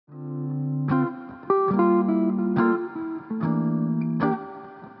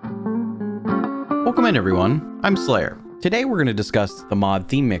Welcome in everyone, I'm Slayer. Today we're going to discuss the mod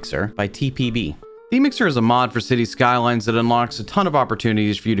Theme Mixer by TPB. Theme Mixer is a mod for City Skylines that unlocks a ton of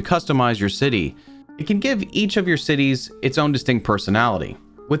opportunities for you to customize your city. It can give each of your cities its own distinct personality.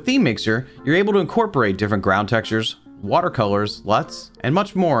 With Theme Mixer, you're able to incorporate different ground textures, watercolors, LUTs, and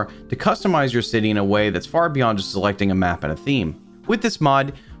much more to customize your city in a way that's far beyond just selecting a map and a theme. With this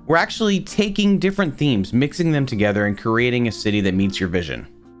mod, we're actually taking different themes, mixing them together, and creating a city that meets your vision.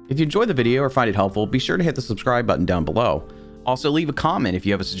 If you enjoyed the video or find it helpful, be sure to hit the subscribe button down below. Also, leave a comment if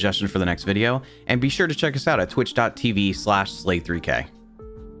you have a suggestion for the next video, and be sure to check us out at twitch.tv/slay3k.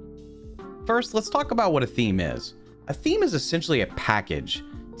 First, let's talk about what a theme is. A theme is essentially a package,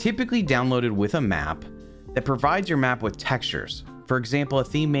 typically downloaded with a map, that provides your map with textures. For example, a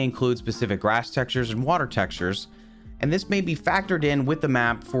theme may include specific grass textures and water textures, and this may be factored in with the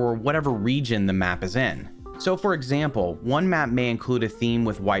map for whatever region the map is in. So for example, one map may include a theme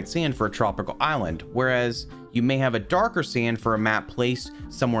with white sand for a tropical island, whereas you may have a darker sand for a map placed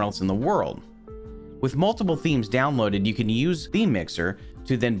somewhere else in the world. With multiple themes downloaded, you can use Theme Mixer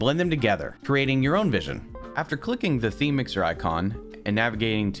to then blend them together, creating your own vision. After clicking the Theme Mixer icon and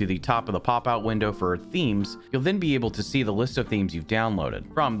navigating to the top of the pop-out window for themes, you'll then be able to see the list of themes you've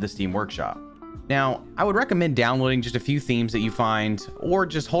downloaded from the Steam Workshop. Now, I would recommend downloading just a few themes that you find, or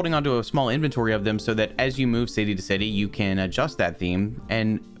just holding onto a small inventory of them so that as you move city to city, you can adjust that theme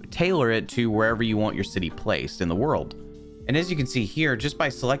and tailor it to wherever you want your city placed in the world. And as you can see here, just by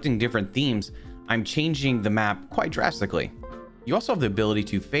selecting different themes, I'm changing the map quite drastically. You also have the ability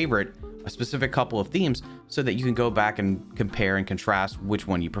to favorite a specific couple of themes so that you can go back and compare and contrast which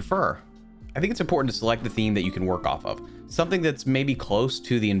one you prefer. I think it's important to select the theme that you can work off of, something that's maybe close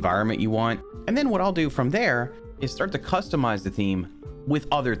to the environment you want. And then what I'll do from there is start to customize the theme with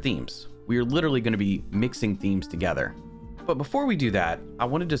other themes. We are literally going to be mixing themes together. But before we do that, I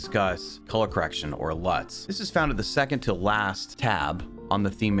want to discuss color correction, or LUTs. This is found at the second to last tab on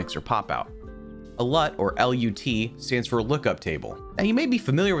the Theme Mixer pop-out. A LUT, or LUT, stands for lookup table. Now you may be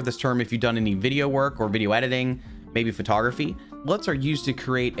familiar with this term if you've done any video work or video editing, maybe photography. LUTs are used to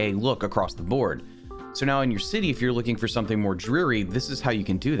create a look across the board. So now in your city, if you're looking for something more dreary, this is how you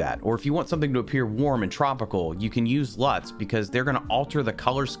can do that. Or if you want something to appear warm and tropical, you can use LUTs because they're going to alter the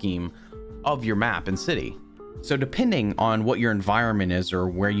color scheme of your map and city. So depending on what your environment is or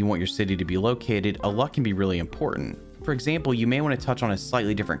where you want your city to be located, a LUT can be really important. For example, you may want to touch on a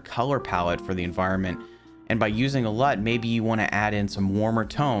slightly different color palette for the environment. And by using a LUT, maybe you want to add in some warmer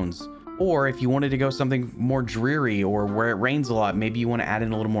tones. Or if you wanted to go something more dreary or where it rains a lot, maybe you want to add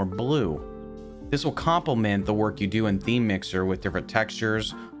in a little more blue. This will complement the work you do in Theme Mixer with different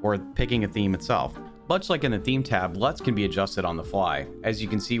textures or picking a theme itself. Much like in the theme tab, LUTs can be adjusted on the fly. As you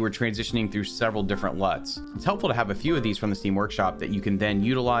can see, we're transitioning through several different LUTs. It's helpful to have a few of these from the Steam Workshop that you can then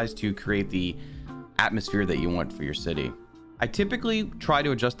utilize to create the atmosphere that you want for your city. I typically try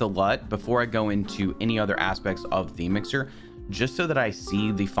to adjust the LUT before I go into any other aspects of Theme Mixer, just so that I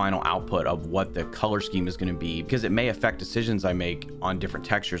see the final output of what the color scheme is going to be, because it may affect decisions I make on different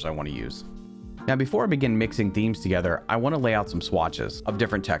textures I want to use. Now, before I begin mixing themes together, I want to lay out some swatches of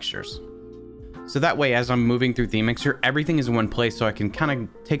different textures. So that way, as I'm moving through Theme Mixer, everything is in one place so I can kind of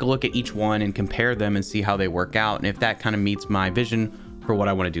take a look at each one and compare them and see how they work out, and if that kind of meets my vision for what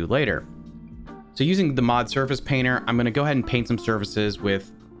I want to do later. So using the mod surface painter, I'm going to go ahead and paint some surfaces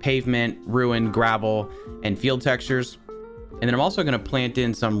with pavement, ruin, gravel, and field textures. And then I'm also going to plant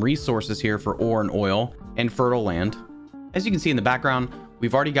in some resources here for ore and oil and fertile land. As you can see in the background,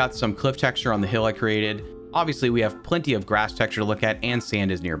 we've already got some cliff texture on the hill I created. Obviously, we have plenty of grass texture to look at, and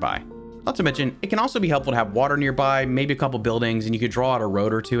sand is nearby. Not to mention, it can also be helpful to have water nearby, maybe a couple buildings, and you could draw out a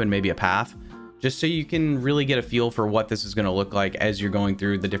road or two and maybe a path, just so you can really get a feel for what this is going to look like as you're going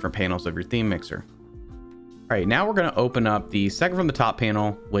through the different panels of your Theme Mixer. All right, now we're going to open up the second from the top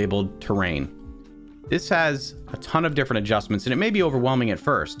panel labeled Terrain. This has a ton of different adjustments, and it may be overwhelming at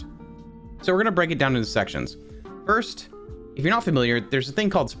first. So we're going to break it down into sections. First, if you're not familiar, there's a thing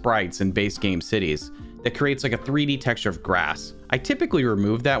called sprites in base game cities that creates like a 3D texture of grass. I typically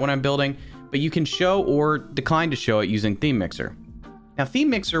remove that when I'm building, but you can show or decline to show it using Theme Mixer. Now, Theme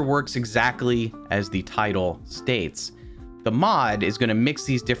Mixer works exactly as the title states. The mod is going to mix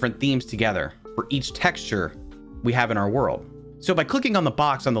these different themes together for each texture we have in our world. So by clicking on the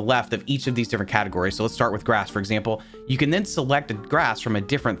box on the left of each of these different categories, so let's start with grass, for example, you can then select a grass from a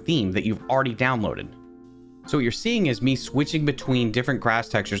different theme that you've already downloaded. So what you're seeing is me switching between different grass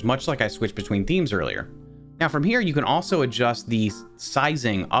textures, much like I switched between themes earlier. Now from here, you can also adjust the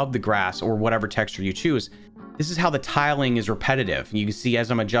sizing of the grass or whatever texture you choose. This is how the tiling is repetitive. You can see as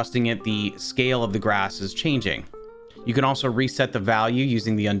I'm adjusting it, the scale of the grass is changing. You can also reset the value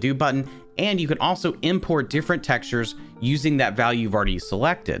using the undo button, and you can also import different textures using that value you've already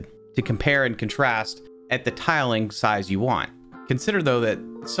selected to compare and contrast at the tiling size you want. Consider though that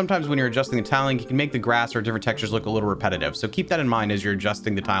sometimes when you're adjusting the tiling, you can make the grass or different textures look a little repetitive. So keep that in mind as you're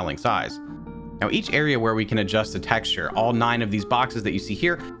adjusting the tiling size. Now, each area where we can adjust the texture, all 9 of these boxes that you see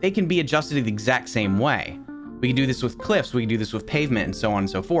here, they can be adjusted the exact same way. We can do this with cliffs, we can do this with pavement, and so on and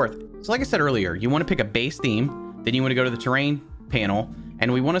so forth. So like I said earlier, you want to pick a base theme, then you want to go to the terrain panel,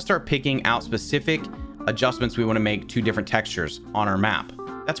 and we want to start picking out specific adjustments we want to make to different textures on our map.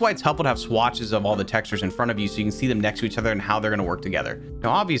 That's why it's helpful to have swatches of all the textures in front of you so you can see them next to each other and how they're going to work together. Now,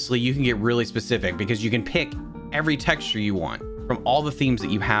 obviously, you can get really specific because you can pick every texture you want from all the themes that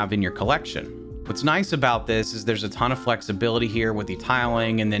you have in your collection. What's nice about this is there's a ton of flexibility here with the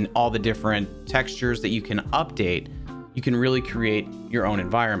tiling and then all the different textures that you can update. You can really create your own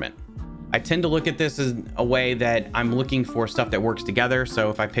environment. I tend to look at this as a way that I'm looking for stuff that works together. So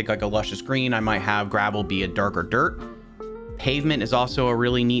if I pick like a luscious green, I might have gravel be a darker dirt. Pavement is also a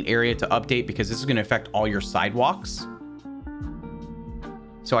really neat area to update because this is going to affect all your sidewalks.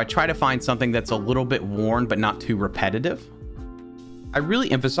 So I try to find something that's a little bit worn but not too repetitive. I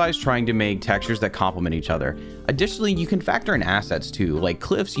really emphasize trying to make textures that complement each other. Additionally, you can factor in assets too. Like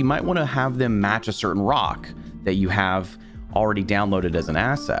cliffs, you might want to have them match a certain rock that you have already downloaded as an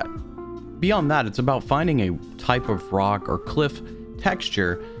asset. Beyond that, it's about finding a type of rock or cliff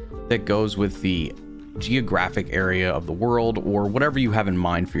texture that goes with the geographic area of the world or whatever you have in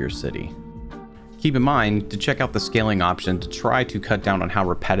mind for your city. Keep in mind to check out the scaling option to try to cut down on how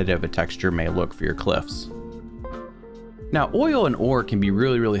repetitive a texture may look for your cliffs. Now, oil and ore can be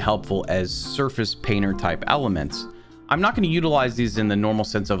really helpful as surface painter type elements. I'm not going to utilize these in the normal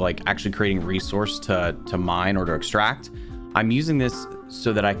sense of like actually creating resource to mine or to extract. I'm using this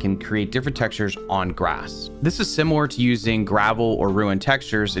so that I can create different textures on grass. This is similar to using gravel or ruined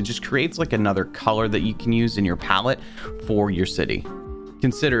textures. It just creates like another color that you can use in your palette for your city.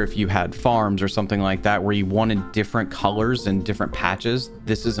 Consider if you had farms or something like that where you wanted different colors and different patches,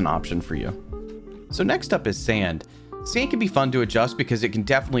 this is an option for you. So next up is sand. Sand can be fun to adjust because it can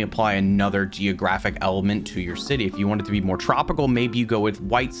definitely apply another geographic element to your city. If you want it to be more tropical, maybe you go with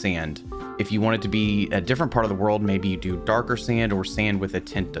white sand. If you want it to be a different part of the world, maybe you do darker sand or sand with a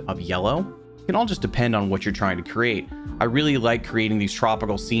tint of yellow. It can all just depend on what you're trying to create. I really like creating these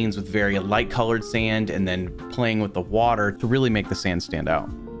tropical scenes with very light colored sand and then playing with the water to really make the sand stand out.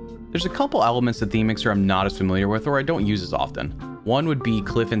 There's a couple elements of Theme Mixer I'm not as familiar with or I don't use as often. One would be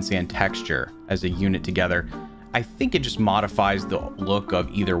cliff and sand texture as a unit together. I think it just modifies the look of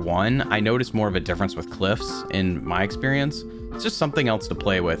either one. I notice more of a difference with cliffs in my experience. It's just something else to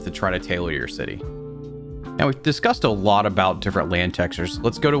play with to try to tailor your city. Now, we've discussed a lot about different land textures.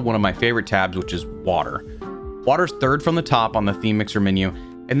 Let's go to one of my favorite tabs, which is water. Water's third from the top on the Theme Mixer menu,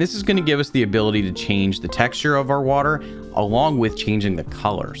 and this is going to give us the ability to change the texture of our water along with changing the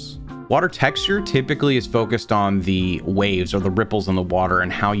colors. Water texture typically is focused on the waves or the ripples in the water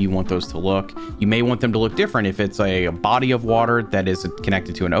and how you want those to look. You may want them to look different if it's a body of water that is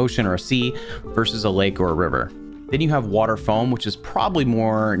connected to an ocean or a sea versus a lake or a river. Then you have water foam, which is probably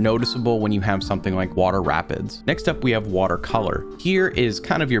more noticeable when you have something like water rapids. Next up, we have water color. Here is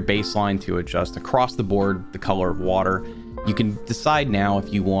kind of your baseline to adjust across the board the color of water. You can decide now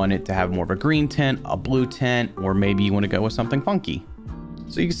if you want it to have more of a green tint, a blue tint, or maybe you want to go with something funky.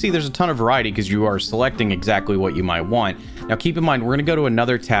 So you can see there's a ton of variety because you are selecting exactly what you might want. Now keep in mind, we're going to go to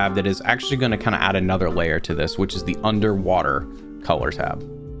another tab that is actually going to kind of add another layer to this, which is the underwater color tab.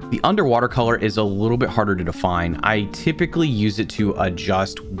 The underwater color is a little bit harder to define. I typically use it to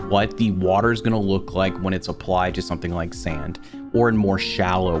adjust what the water is going to look like when it's applied to something like sand or in more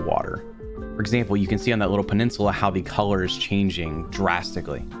shallow water. For example, you can see on that little peninsula how the color is changing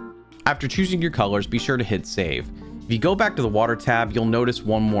drastically. After choosing your colors, be sure to hit save. If you go back to the water tab, you'll notice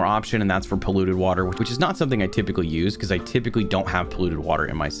one more option, and that's for polluted water, which is not something I typically use because I typically don't have polluted water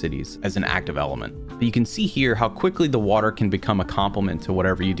in my cities as an active element. But you can see here how quickly the water can become a complement to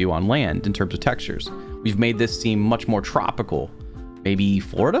whatever you do on land in terms of textures. We've made this seem much more tropical. Maybe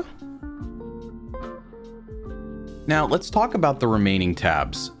Florida? Now let's talk about the remaining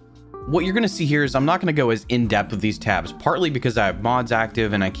tabs. What you're going to see here is I'm not going to go as in-depth with these tabs, partly because I have mods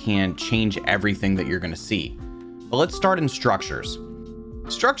active and I can't change everything that you're going to see. But let's start in structures.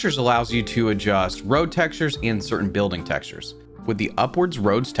 Structures allows you to adjust road textures and certain building textures. With the upwards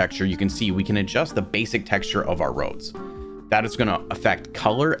roads texture, you can see we can adjust the basic texture of our roads. That is going to affect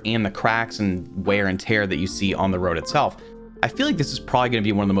color and the cracks and wear and tear that you see on the road itself. I feel like this is probably going to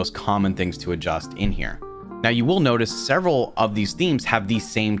be one of the most common things to adjust in here. Now you will notice several of these themes have the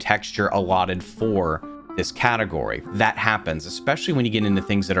same texture allotted for this category. That happens, especially when you get into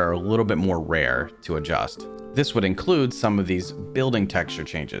things that are a little bit more rare to adjust. This would include some of these building texture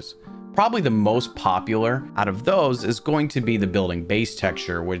changes. Probably the most popular out of those is going to be the building base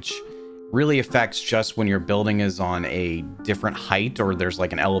texture, which really affects just when your building is on a different height or there's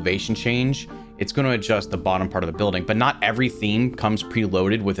like an elevation change. It's going to adjust the bottom part of the building, but not every theme comes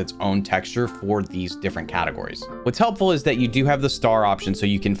preloaded with its own texture for these different categories. What's helpful is that you do have the star option, so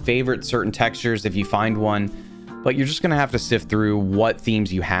you can favorite certain textures if you find one, but you're just going to have to sift through what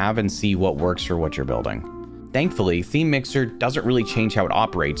themes you have and see what works for what you're building. Thankfully, Theme Mixer doesn't really change how it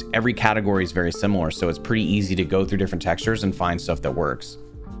operates. Every category is very similar, so it's pretty easy to go through different textures and find stuff that works.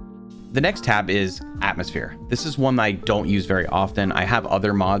 The next tab is Atmosphere. This is one that I don't use very often. I have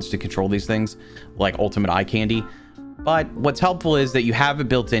other mods to control these things, like Ultimate Eye Candy. But what's helpful is that you have it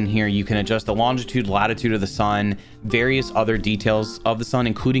built in here. You can adjust the longitude, latitude of the sun, various other details of the sun,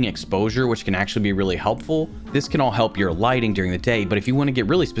 including exposure, which can actually be really helpful. This can all help your lighting during the day, but if you want to get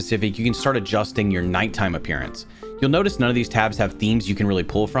really specific, you can start adjusting your nighttime appearance. You'll notice none of these tabs have themes you can really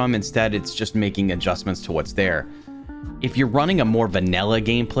pull from. Instead, it's just making adjustments to what's there. If you're running a more vanilla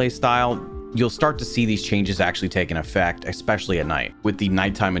gameplay style, you'll start to see these changes actually take an effect, especially at night, with the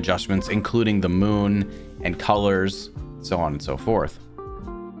nighttime adjustments, including the moon and colors, so on and so forth.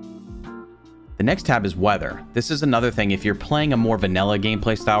 The next tab is Weather. This is another thing. If you're playing a more vanilla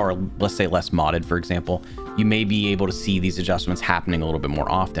gameplay style, or let's say less modded, for example, you may be able to see these adjustments happening a little bit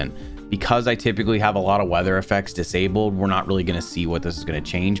more often. Because I typically have a lot of weather effects disabled, we're not really going to see what this is going to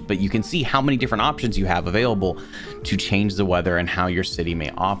change, but you can see how many different options you have available to change the weather and how your city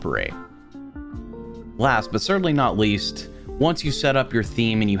may operate. Last, but certainly not least, once you set up your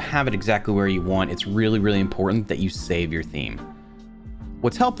theme and you have it exactly where you want, it's really, really important that you save your theme.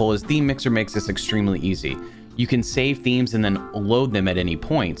 What's helpful is Theme Mixer makes this extremely easy. You can save themes and then load them at any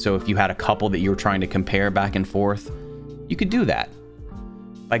point. So if you had a couple that you were trying to compare back and forth, you could do that.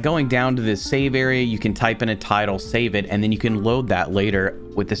 By going down to this save area, you can type in a title, save it, and then you can load that later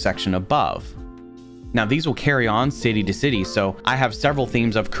with the section above. Now these will carry on city to city, so I have several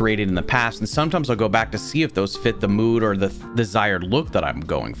themes I've created in the past, and sometimes I'll go back to see if those fit the mood or the desired look that I'm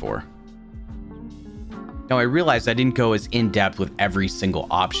going for. Now I realized I didn't go as in-depth with every single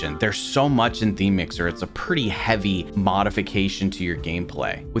option. There's so much in Theme Mixer, it's a pretty heavy modification to your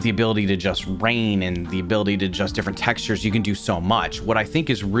gameplay. With the ability to adjust rain and the ability to adjust different textures, you can do so much. What I think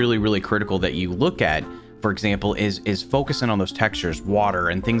is really, really critical that you look at, for example, is focusing on those textures, water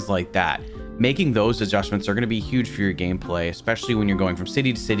and things like that. Making those adjustments are going to be huge for your gameplay, especially when you're going from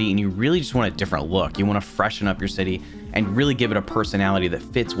city to city and you really just want a different look. You want to freshen up your city and really give it a personality that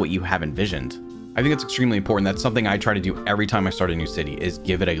fits what you have envisioned. I think it's extremely important. That's something I try to do every time I start a new city, is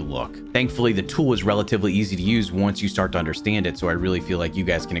give it a look. Thankfully, the tool is relatively easy to use once you start to understand it, so I really feel like you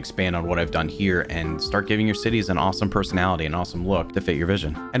guys can expand on what I've done here and start giving your cities an awesome personality, an awesome look to fit your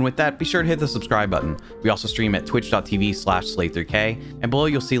vision. And with that, be sure to hit the subscribe button. We also stream at twitch.tv/Slate3K, and below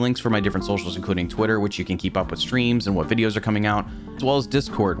you'll see links for my different socials, including Twitter, which you can keep up with streams and what videos are coming out, as well as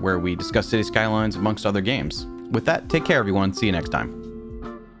Discord, where we discuss City Skylines amongst other games. With that, take care everyone, see you next time.